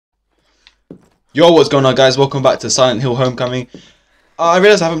Yo, what's going on, guys? Welcome back to Silent Hill Homecoming. I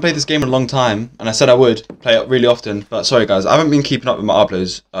realised I haven't played this game in a long time, and I said I would play it really often, but sorry guys, I haven't been keeping up with my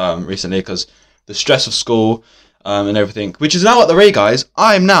uploads recently because the stress of school and everything, which is now at the rate, guys.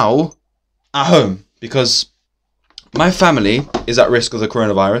 I am now at home because my family is at risk of the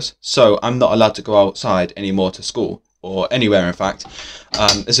coronavirus, so I'm not allowed to go outside anymore to school, or anywhere in fact.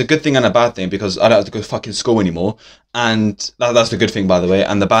 It's a good thing and a bad thing because I don't have to go to fucking school anymore, and that's the good thing, by the way.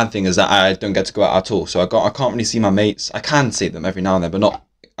 And the bad thing is that I don't get to go out at all, so I can't really see my mates. I can see them every now and then, but not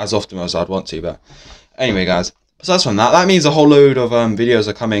as often as I'd want to. But anyway, guys, besides from that means a whole load of videos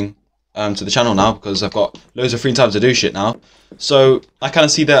are coming to the channel now because I've got loads of free time to do shit now. So I kind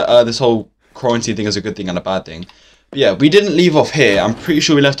of see that this whole quarantine thing is a good thing and a bad thing. But yeah, we didn't leave off here. I'm pretty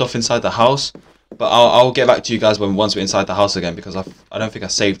sure we left off inside the house. But I'll get back to you guys once we're inside the house again, because I don't think I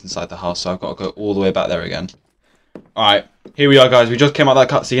saved inside the house, so I've got to go all the way back there again. Alright, here we are, guys. We just came out of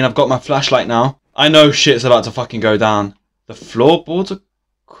that cutscene. I've got my flashlight now. I know shit's about to fucking go down. The floorboards are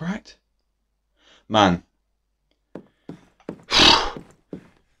cracked? Man.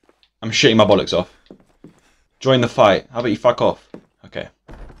 I'm shitting my bollocks off. Join the fight. How about you fuck off? Okay.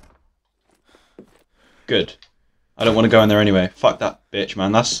 Good. I don't want to go in there anyway. Fuck that bitch,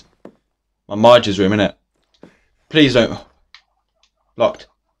 man. That's my Marge's room, innit? Please don't. Locked.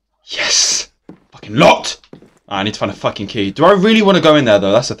 Yes! Fucking locked! I need to find a fucking key. Do I really want to go in there,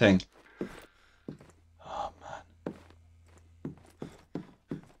 though? That's the thing. Oh, man.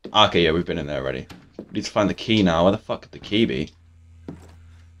 Okay, yeah, we've been in there already. We need to find the key now. Where the fuck could the key be?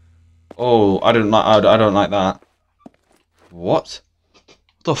 Oh, I don't like that. What? What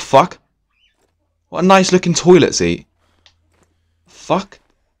the fuck? What a nice looking toilet seat. Fuck?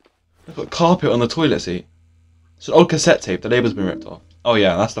 I've got carpet on the toilet seat. It's an old cassette tape. The label's been ripped off. Oh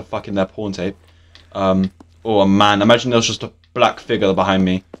yeah, that's the fucking their porn tape. Oh man, imagine there was just a black figure behind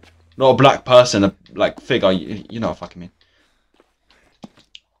me. Not a black person, a like figure. You know what I fucking mean.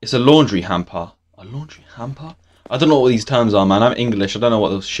 It's a laundry hamper. A laundry hamper? I don't know what these terms are, man. I'm English. I don't know what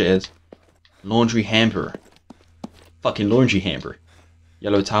this shit is. Laundry hamper. Fucking laundry hamper.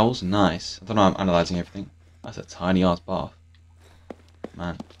 Yellow towels? Nice. I don't know, I'm analysing everything. That's a tiny ass bath.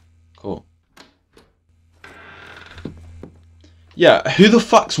 Man. Cool. Yeah, who the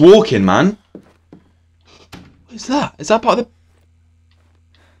fuck's walking, man? What is that? Is that part of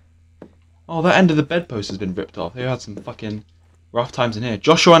the... Oh, that end of the bedpost has been ripped off. They had some fucking rough times in here.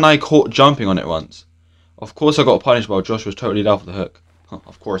 Joshua and I caught jumping on it once. Of course I got punished while Josh was totally off the hook.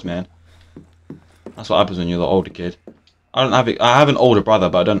 Of course, man. That's what happens when you're the older kid. I have an older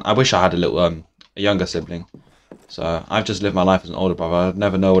brother, but I wish I had a younger sibling. So I've just lived my life as an older brother. I'd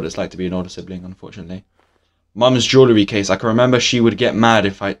never know what it's like to be an older sibling, unfortunately. Mum's jewellery case. I can remember she would get mad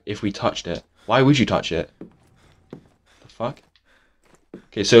if we touched it. Why would you touch it? The fuck?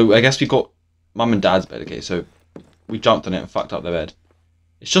 Okay, so I guess we got Mum and Dad's bed. Okay, so we jumped on it and fucked up their bed.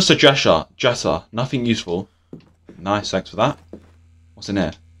 It's just a dresser. Nothing useful. Nice, thanks for that. What's in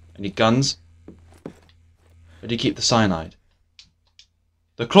here? Any guns? Where do you keep the cyanide?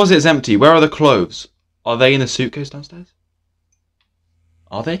 The closet is empty. Where are the clothes? Are they in the suitcase downstairs?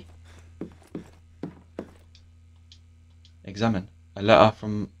 Are they? Examine. A letter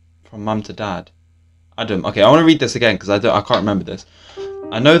from Mum to Dad. Adam. Okay, I want to read this again because I can't remember this.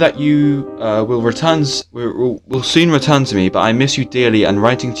 I know that you will soon return to me, but I miss you dearly, and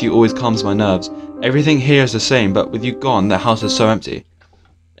writing to you always calms my nerves. Everything here is the same, but with you gone, the house is so empty.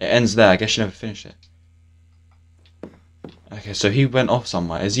 It ends there. I guess you never finished it. Okay, so he went off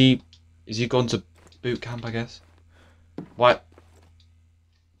somewhere. Is he gone to boot camp, I guess? Why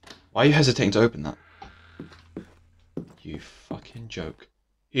are you hesitating to open that? You fucking joke.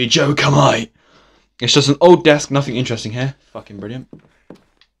 You joke, am I? It's just an old desk, nothing interesting here. Fucking brilliant.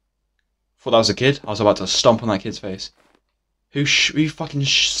 Thought that was a kid. I was about to stomp on that kid's face. Who fucking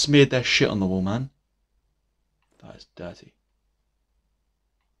smeared their shit on the wall, man? That is dirty.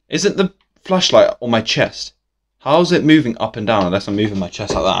 Isn't the flashlight on my chest? How is it moving up and down unless I'm moving my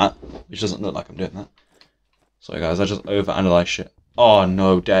chest like that? Which doesn't look like I'm doing that. Sorry guys, I just overanalyze shit. Oh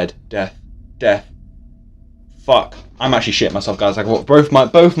no, dead. Death. Fuck. I'm actually shitting myself, guys. I got both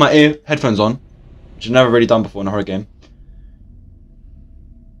my ear headphones on, which I've never really done before in a horror game.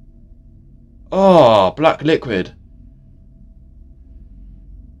 Oh, black liquid.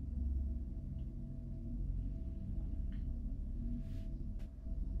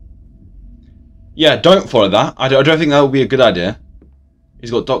 Yeah, don't follow that. I don't think that would be a good idea. He's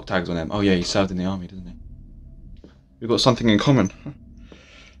got doc tags on him. Oh yeah, he served in the army, doesn't he? We've got something in common.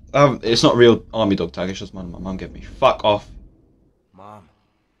 It's not real army dog tag, it's just one my mum gave me. Fuck off. Mom.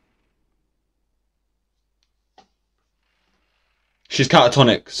 She's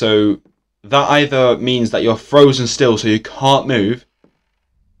catatonic, so that either means that you're frozen still so you can't move,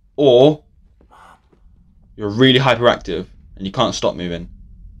 or you're really hyperactive and you can't stop moving.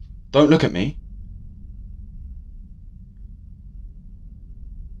 Don't look at me.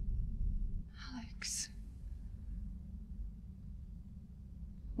 Alex.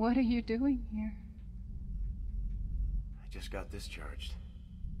 What are you doing here? I just got discharged.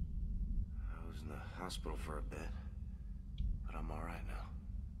 I was in the hospital for a bit, but I'm alright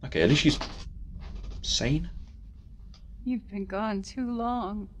now. Okay, at least she's sane. You've been gone too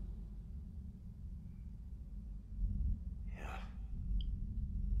long. Yeah.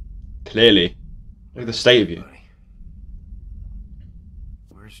 Clearly. Look at the state of you. Buddy.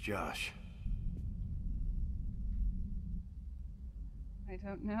 Where's Josh? I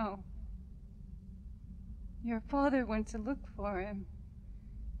don't know. Your father went to look for him.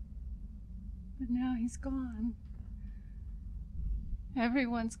 But now he's gone.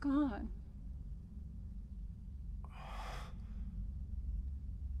 Everyone's gone.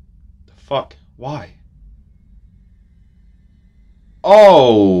 The fuck? Why?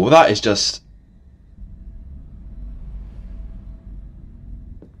 Oh, that is just...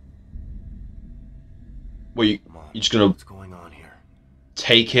 Well, you're just gonna What's going on here?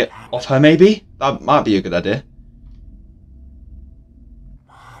 take it off her, maybe? That might be a good idea.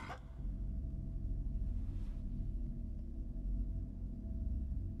 Mom.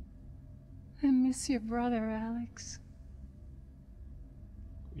 I miss your brother, Alex.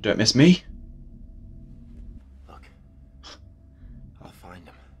 You don't miss me? Look. I'll find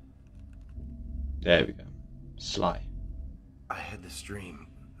him. There we go. Sly. I had this dream.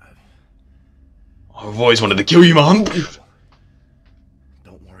 I've always wanted to kill you, Mom.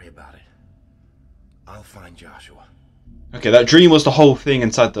 Don't worry about it. I'll find Joshua. Okay, that dream was the whole thing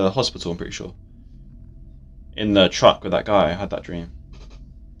inside the hospital, I'm pretty sure. In the truck with that guy, I had that dream.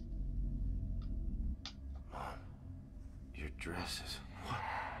 Mom, your dress is...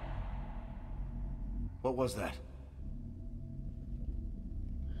 What was that?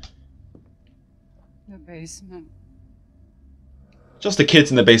 The basement. Just the kids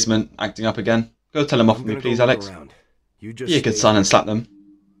in the basement acting up again. Go tell them off I'm for me, gonna please, go look Alex. around. You just Be a good stay son here. and slap them.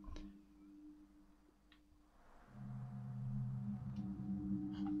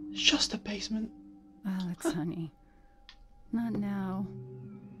 It's just a basement. Alex, honey. Not now.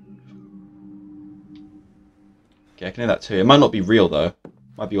 Okay, I can hear that too. It might not be real though.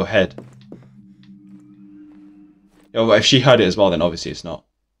 Might be your head. Yeah, well, if she heard it as well, then obviously it's not.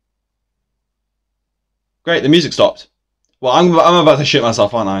 Great, the music stopped. Well, I'm about to shit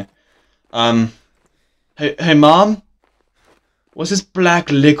myself, aren't I? Hey, Mom? Was this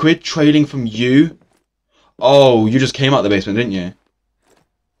black liquid trailing from you? Oh, you just came out the basement, didn't you?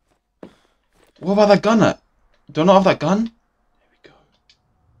 What about that gun? Do I not have that gun? There we go.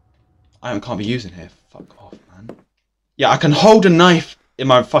 I can't be using here. Fuck off, man. Yeah, I can hold a knife in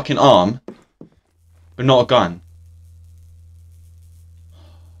my fucking arm, but not a gun.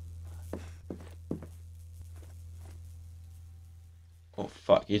 Oh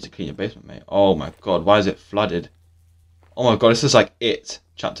fuck, you need to clean your basement, mate. Oh my god, why is it flooded? Oh my god, this is like It,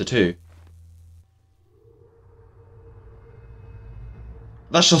 Chapter 2.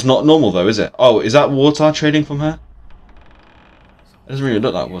 That's just not normal though, is it? Oh, is that water trailing from her? It doesn't really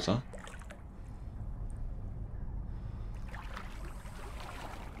look like water.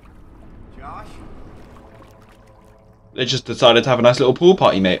 Josh? They just decided to have a nice little pool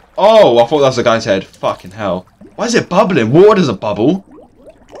party, mate. Oh, I thought that was the guy's head. Fucking hell. Why is it bubbling? Water doesn't bubble.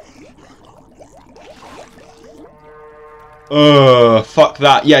 Fuck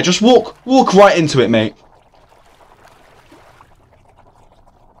that. Yeah, just walk right into it, mate.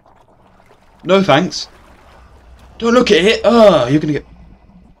 No thanks. Don't look at it. You're gonna get...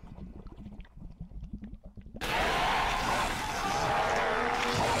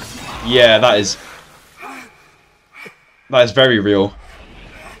 Yeah, that is very real.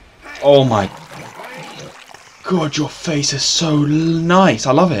 Oh my god, your face is so nice.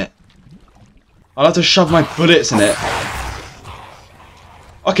 I love it. I'll have to shove my bullets in it.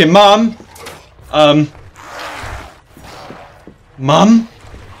 Okay, Mum. Mum?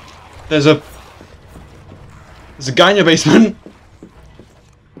 There's a guy in your basement.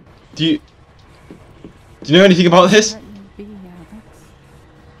 Do you know anything about this? Let you be, Alex.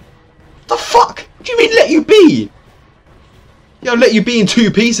 The fuck? What do you mean let you be? Yeah, I'll let you be in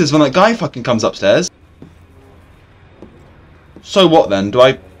 2 pieces when that guy fucking comes upstairs. So what then? Do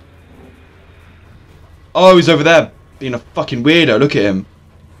I... Oh, he's over there being a fucking weirdo. Look at him.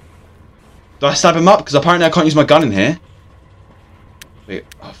 Do I stab him up? Because apparently I can't use my gun in here. Wait,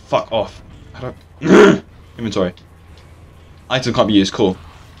 fuck off. How do I... Inventory. Item can't be used, cool.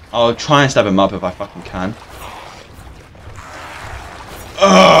 I'll try and stab him up if I fucking can.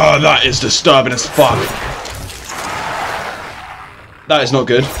 Ugh, that is disturbing as fuck. That is not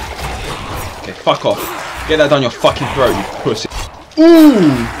good. Okay, fuck off. Get that down your fucking throat, you pussy.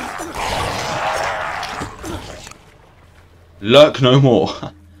 Ooh! Lurk no more.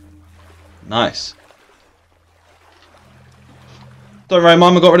 Nice. Don't worry,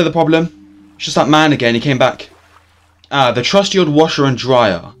 Mama got rid of the problem. It's just that man again, he came back. Ah, the trusty old washer and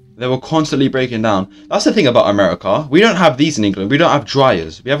dryer. They were constantly breaking down. That's the thing about America. We don't have these in England. We don't have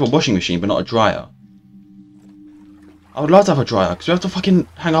dryers. We have a washing machine, but not a dryer. I would love to have a dryer, because we have to fucking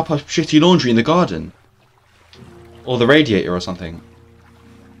hang up our shitty laundry in the garden. Or the radiator or something.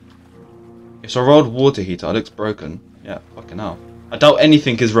 It's a old water heater. It looks broken. Yeah, fucking hell. I doubt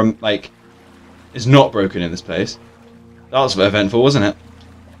anything is, is not broken in this place. That was eventful, wasn't it?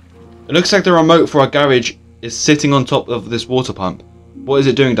 It looks like the remote for our garage is sitting on top of this water pump. What is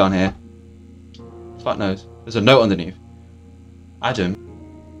it doing down here? Fuck knows. There's a note underneath. Adam.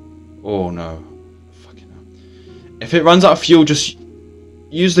 Oh no. Fucking hell. If it runs out of fuel, just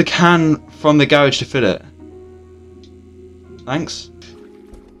use the can from the garage to fill it. Thanks.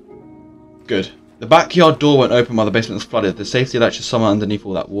 Good. The backyard door won't open while the basement is flooded. The safety latch is somewhere underneath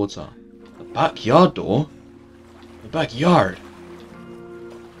all that water. The backyard door? The backyard.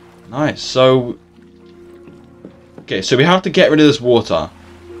 Nice. So... okay, so we have to get rid of this water.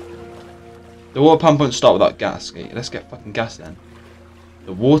 The water pump won't start without gas. Okay, let's get fucking gas then.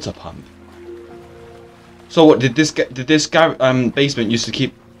 The water pump. So what, did this basement used to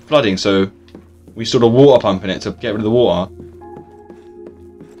keep flooding, so we stored a water pump in it to get rid of the water?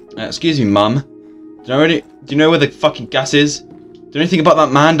 Excuse me, Mum. Do you know where the fucking gas is? Do you know anything about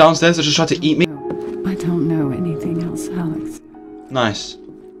that man downstairs that just tried to eat me? I don't know anything else, Alex. Nice.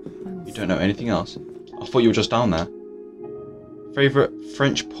 You don't know anything else? I thought you were just down there. Favorite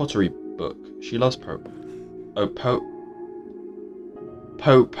French pottery book. She loves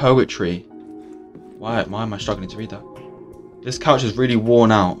poetry. Why am I struggling to read that? This couch is really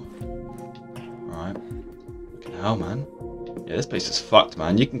worn out. Alright. Fucking hell, man. Yeah, this place is fucked,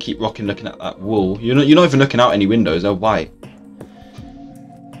 man. You can keep rocking looking at that wall. You're not even looking out any windows. They're white.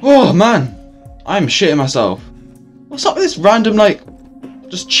 Oh, man. I'm shitting myself. What's up with this random, like,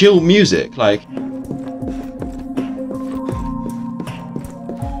 just chill music? Like...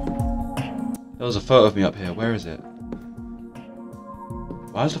 there was a photo of me up here. Where is it?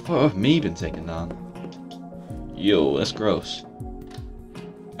 Why has the photo of me been taken down? Yo, that's gross.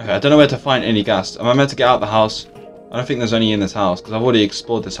 Okay, I don't know where to find any gas. Am I meant to get out of the house? I don't think there's any in this house, because I've already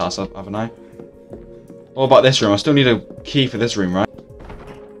explored this house, haven't I? What about this room? I still need a key for this room, right?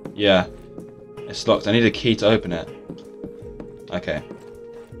 Yeah. It's locked. I need a key to open it. Okay.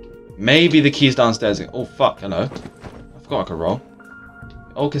 Maybe the key's downstairs. Oh, fuck. Hello. I forgot I could roll.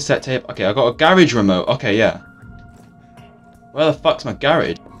 Old cassette tape. Okay, I got a garage remote. Okay, yeah. Where the fuck's my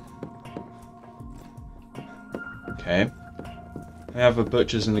garage? Okay. We have a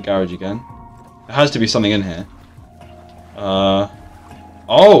butcher's in the garage again. There has to be something in here. Oh,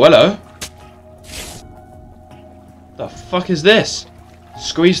 hello. The fuck is this?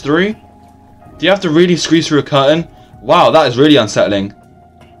 Squeeze through? Do you have to really squeeze through a curtain? Wow, that is really unsettling.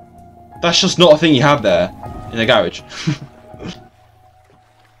 That's just not a thing you have there in the garage.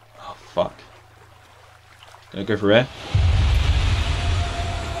 Oh, fuck. Gonna go for here.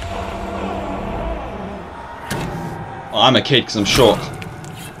 Oh, I'm a kid because I'm short.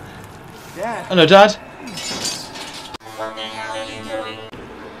 Dad. Hello, Dad.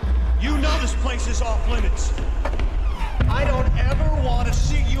 You know this place is off limits. I don't ever want to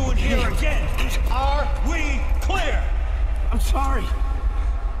see you in here again. Are we clear? I'm sorry.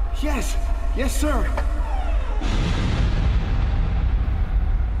 Yes. Yes, sir.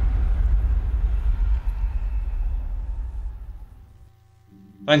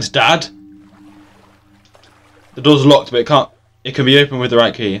 Thanks, Dad. The door's locked, but it can be opened with the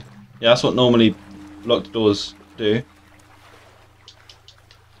right key. Yeah, that's what normally locked doors do.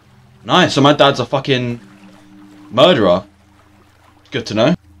 Nice, so my dad's a fucking murderer. Good to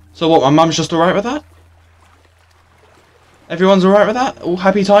know. So what, my mum's just alright with that? Everyone's alright with that? All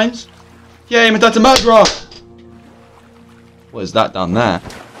happy times? Yay, my dad's a murderer! What is that down there?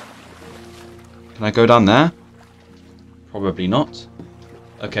 Can I go down there? Probably not.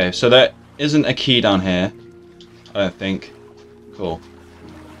 Okay, so there isn't a key down here. I don't think. Cool.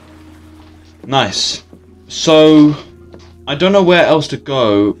 Nice. So, I don't know where else to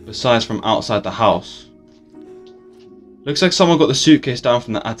go besides from outside the house. Looks like someone got the suitcase down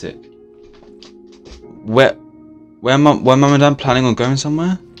from the attic. Were Mum and Dad planning on going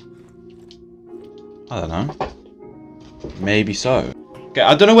somewhere? I don't know. Maybe so. Okay,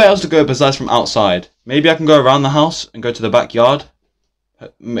 I don't know where else to go besides from outside. Maybe I can go around the house and go to the backyard.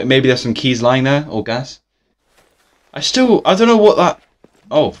 Maybe there's some keys lying there, or gas. I don't know what that...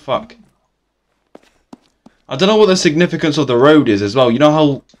 Oh, fuck. I don't know what the significance of the road is as well. You know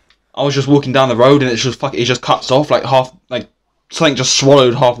how I was just walking down the road and it just cuts off like half, like something just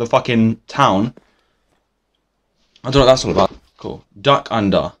swallowed half the fucking town. I don't know what that's all about. Cool. Duck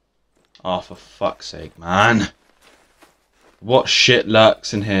under. Oh, for fuck's sake, man. What shit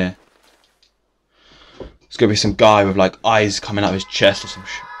lurks in here? There's gonna be some guy with like eyes coming out of his chest or some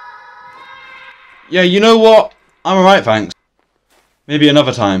shit. Yeah, you know what? I'm alright, thanks. Maybe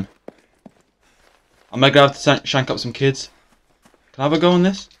another time. Am I gonna have to shank up some kids? Can I have a go on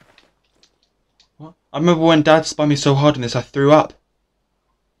this? What? I remember when Dad spun me so hard on this I threw up.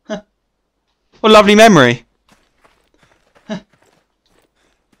 Huh. What a lovely memory. Huh.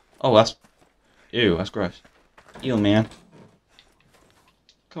 Oh, that's... Ew, that's gross. Ew, man.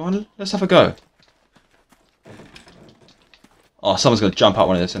 Come on, let's have a go. Oh, someone's gonna jump out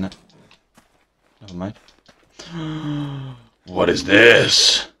one of this, isn't it? Never mind. What is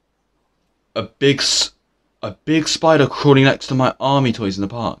this? A big spider crawling next to my army toys in the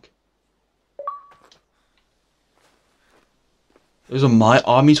park. Those are my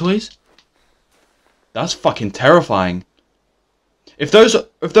army toys? That's fucking terrifying. If those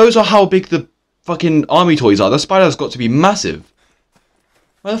are how big the fucking army toys are, the spider's got to be massive.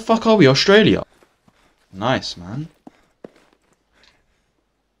 Where the fuck are we? Australia? Nice, man.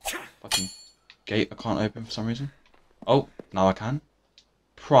 Fucking gate I can't open for some reason. Oh, now I can.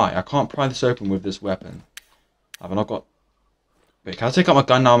 Pry. I can't pry this open with this weapon. Have I not got... Wait, can I take out my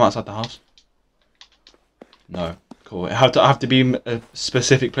gun now I'm outside the house? No. Cool. I have to be in a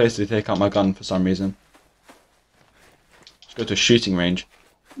specific place to take out my gun for some reason. Let's go to a shooting range.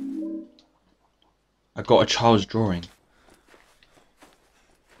 I got a child's drawing.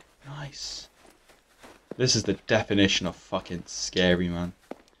 Nice. This is the definition of fucking scary, man.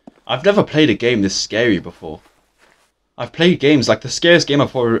 I've never played a game this scary before. I've played games, like the scariest game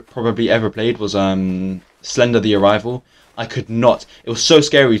I've probably ever played was Slender the Arrival. I could not. It was so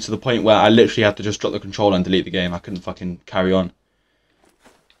scary to the point where I literally had to just drop the controller and delete the game. I couldn't fucking carry on.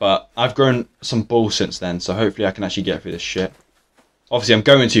 But I've grown some balls since then, so hopefully I can actually get through this shit. Obviously I'm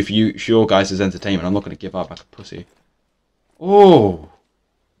going to for your guys' entertainment. I'm not going to give up like a pussy. Oh,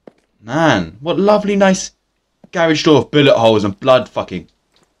 man. What lovely, nice garage door with bullet holes and blood fucking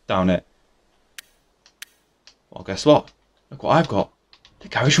down it. Well, guess what? Look what I've got. The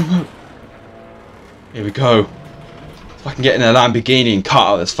garage remote. Here we go. If I can get in a Lamborghini and cut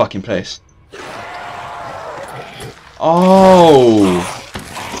out this fucking place. Oh.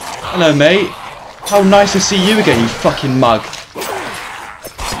 Hello, mate. How nice to see you again, you fucking mug.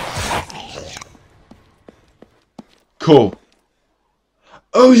 Cool.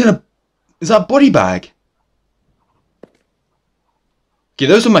 Oh, he's in a... Is that a body bag? Okay,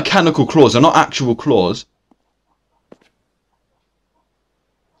 those are mechanical claws. They're not actual claws.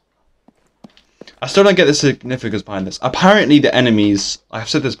 I still don't get the significance behind this. Apparently the enemies... I've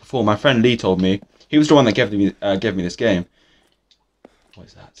said this before. My friend Lee told me. He was the one that gave me this game. What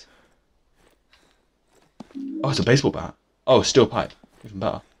is that? Oh, it's a baseball bat. Oh, steel pipe. Even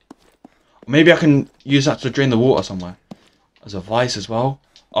better. Maybe I can use that to drain the water somewhere. As a vice as well.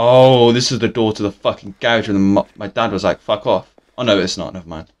 Oh, this is the door to the fucking garage. And my dad was like, fuck off. Oh, no, it's not. Never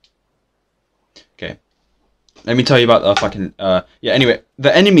mind. Okay. Let me tell you about the fucking... yeah, anyway.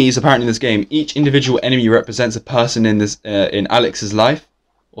 The enemies, apparently, in this game, each individual enemy represents a person in this in Alex's life.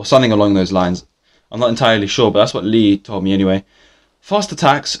 Or something along those lines. I'm not entirely sure, but that's what Lee told me anyway. Fast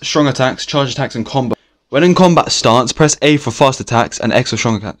attacks, strong attacks, charge attacks, and combo. When in combat stance, press A for fast attacks and X for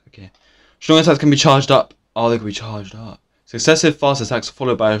strong attacks. Okay. Strong attacks can be charged up. Oh, they can be charged up. Successive fast attacks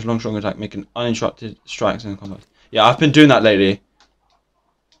followed by a long strong attack, making uninterrupted strikes in combat. Yeah, I've been doing that lately.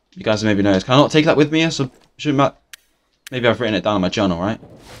 You guys maybe noticed. Can I not take that with me? So shouldn't maybe I've written it down in my journal, right?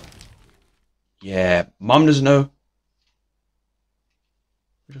 Yeah, Mum doesn't know.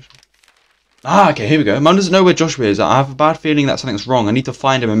 Ah, okay, here we go. Mum doesn't know where Joshua is. I have a bad feeling that something's wrong. I need to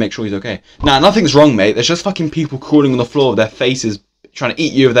find him and make sure he's okay. Nah, nothing's wrong, mate. There's just fucking people crawling on the floor with their faces, trying to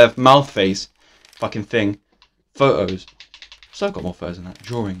eat you with their mouth face. Fucking thing. Photos. So I've got more photos than that.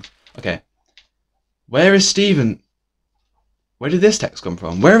 Drawings. Okay. Where is Stephen? Where did this text come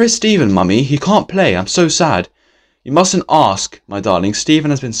from? Where is Stephen, Mummy? He can't play. I'm so sad. You mustn't ask, my darling. Stephen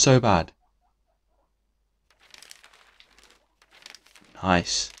has been so bad.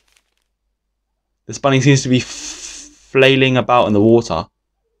 Nice. This bunny seems to be flailing about in the water.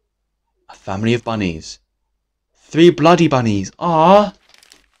 A family of bunnies. 3 bloody bunnies. Ah.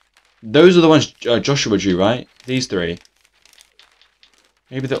 Those are the ones Joshua drew, right? These 3.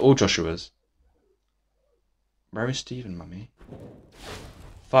 Maybe they're all Joshua's. Where is Stephen, mummy?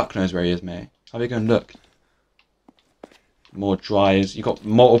 Fuck knows where he is, mate. How are we going to look? More dryers. You got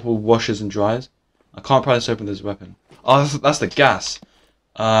multiple washers and dryers. I can't pry this open with this weapon. Oh, that's the gas.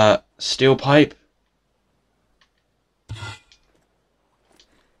 Steel pipe.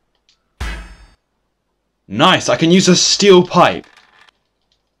 Nice, I can use a steel pipe.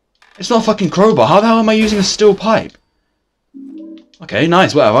 It's not a fucking crowbar. How the hell am I using a steel pipe? Okay,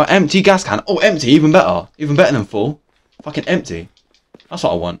 nice, whatever. Empty gas can. Oh, empty, even better. Even better than full. Fucking empty. That's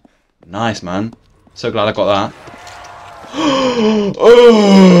what I want. Nice, man. So glad I got that.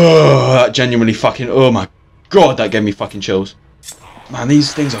 Oh, that genuinely fucking... Oh my god, that gave me fucking chills. Man,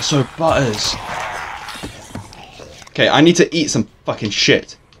 these things are so butters. Okay, I need to eat some fucking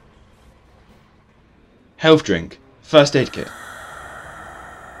shit. Health drink. First aid kit.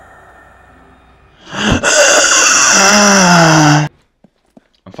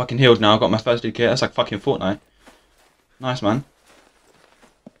 I'm fucking healed now. I've got my first aid kit. That's like fucking Fortnite. Nice, man.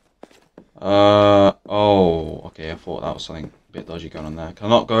 Oh, okay. I thought that was something a bit dodgy going on there. Can I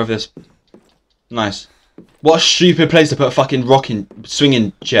not go over this? Nice. What a stupid place to put a fucking rocking,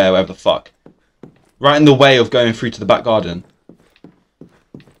 swinging chair, whatever the fuck. Right in the way of going through to the back garden.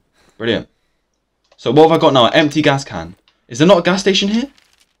 Brilliant. So what have I got now? An empty gas can. Is there not a gas station here?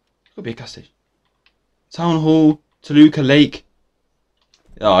 Could be a gas station. Town Hall, Toluca Lake.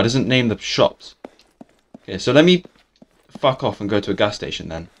 Oh, it doesn't name the shops. Okay, so let me fuck off and go to a gas station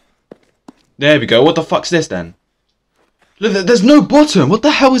then. There we go. What the fuck's this then? Look, there's no bottom. What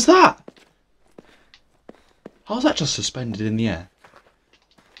the hell is that? How's that just suspended in the air?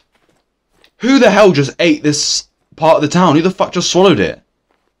 Who the hell just ate this part of the town? Who the fuck just swallowed it?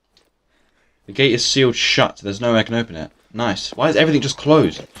 The gate is sealed shut. There's no way I can open it. Nice. Why is everything just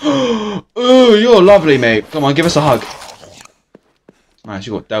closed? Oh, you're lovely, mate. Come on, give us a hug. Nice,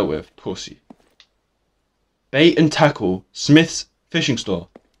 you got dealt with. Pussy. Bait and tackle. Smith's fishing store.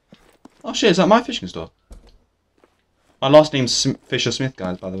 Oh shit, is that my fishing store? My last name's Fisher Smith,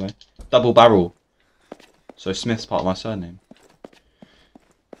 guys, by the way. Double barrel. So Smith's part of my surname.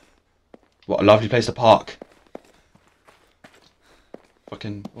 What a lovely place to park.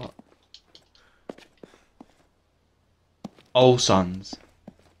 Fucking, what? Old Sons.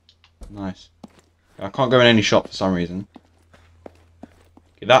 Nice. I can't go in any shop for some reason.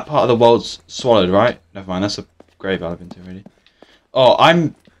 Okay, that part of the world's swallowed, right? Never mind, that's a graveyard I've been to already. Oh, I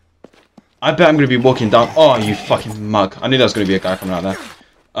bet I'm going to be walking down... Oh, you fucking mug. I knew there was going to be a guy coming out there.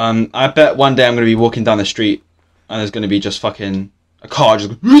 I bet one day I'm going to be walking down the street and there's going to be just fucking... A car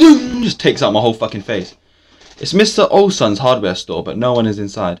just takes out my whole fucking face. It's Mr. Olson's hardware store, but no one is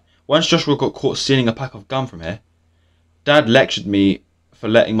inside. Once Joshua got caught stealing a pack of gum from here, Dad lectured me for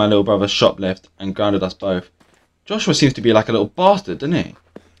letting my little brother shoplift and grounded us both. Joshua seems to be like a little bastard, doesn't he?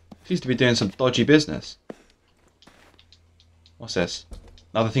 Seems to be doing some dodgy business. What's this?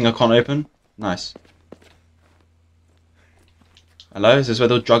 Another thing I can't open? Nice. Hello? Is this where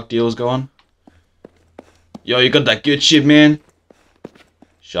the drug deals go on? Yo, you got that good shit, man?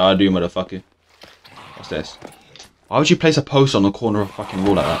 Sure I do, motherfucker. What's this? Why would you place a poster on the corner of a fucking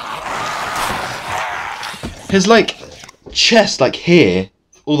wall like that? His, like, chest, like, here,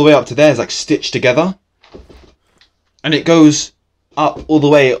 all the way up to there is, like, stitched together. And it goes up all the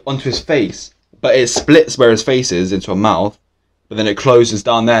way onto his face. But it splits where his face is into a mouth. But then it closes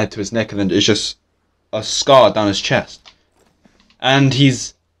down there to his neck, and then it's just a scar down his chest. And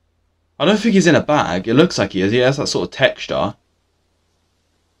he's... I don't think he's in a bag. It looks like he is. He has that sort of texture.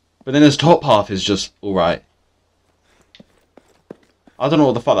 But then his top half is just alright. I don't know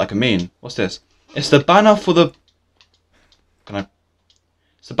what the fuck that can mean. What's this? It's the banner for the... Can I...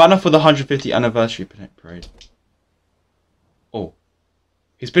 It's the banner for the 150th anniversary parade. Oh.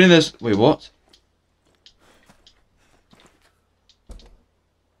 He's been in this... Wait, what?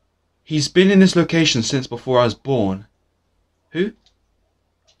 He's been in this location since before I was born. Who?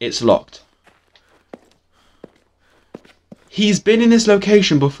 It's locked. He's been in this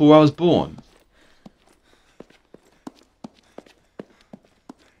location before I was born.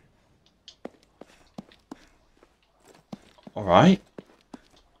 Alright.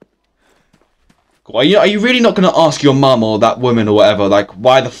 Are you really not going to ask your mum or that woman or whatever, like,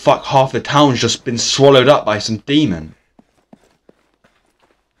 why the fuck half the town's just been swallowed up by some demon?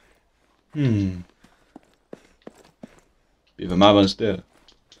 Bit of a mad one still.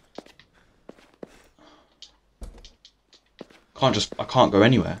 I can't go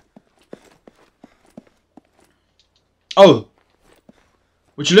anywhere. Oh!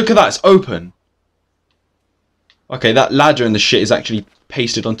 Would you look at that? It's open. Okay, that ladder and the shit is actually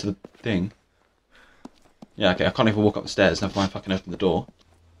pasted onto the thing. Yeah, okay, I can't even walk up the stairs. Never mind, fucking open the door.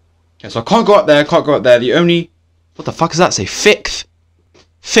 Okay, so I can't go up there, can't go up there. The only... What the fuck does that say? Fifth?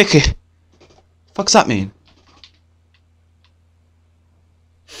 Fick. Fuck's that mean?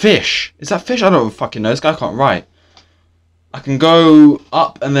 Fish. Is that fish? I don't fucking know. This guy can't write. I can go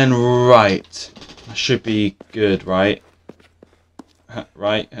up and then right. That should be good, right?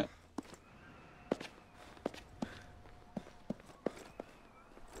 Right.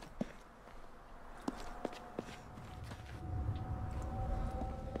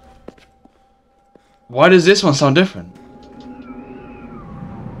 Why does this one sound different?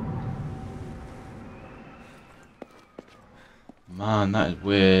 Man, that is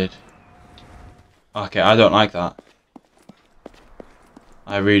weird. Okay, I don't like that.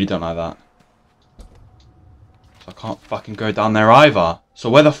 I really don't like that. So I can't fucking go down there either. So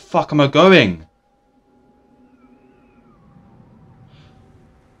where the fuck am I going?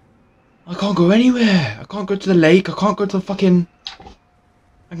 I can't go anywhere. I can't go to the lake. I can't go to the fucking...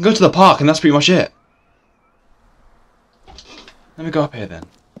 I can go to the park and that's pretty much it. Let me go up here then.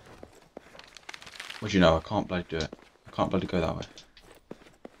 What do you know? I can't bloody do it. I can't bloody go that way.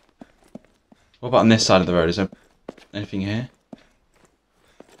 What about on this side of the road? Is there anything here?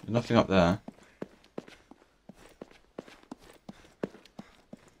 There's nothing up there.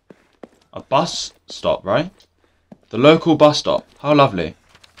 A bus stop, right? The local bus stop. How lovely.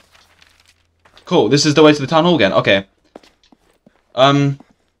 Cool. This is the way to the town hall again. Okay.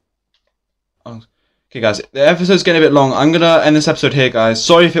 Okay, guys. The episode's getting a bit long. I'm gonna end this episode here, guys.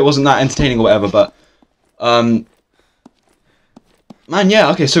 Sorry if it wasn't that entertaining or whatever, but man,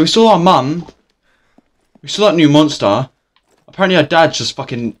 yeah. Okay, so we saw our mum. We saw that new monster. Apparently, our dad just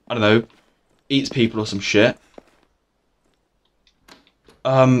fucking, I don't know, eats people or some shit.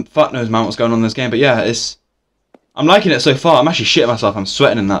 Fuck knows, man, what's going on in this game. But yeah, I'm liking it so far. I'm actually shitting myself. I'm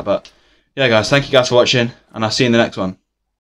sweating in that. But yeah, guys, thank you guys for watching, and I'll see you in the next one.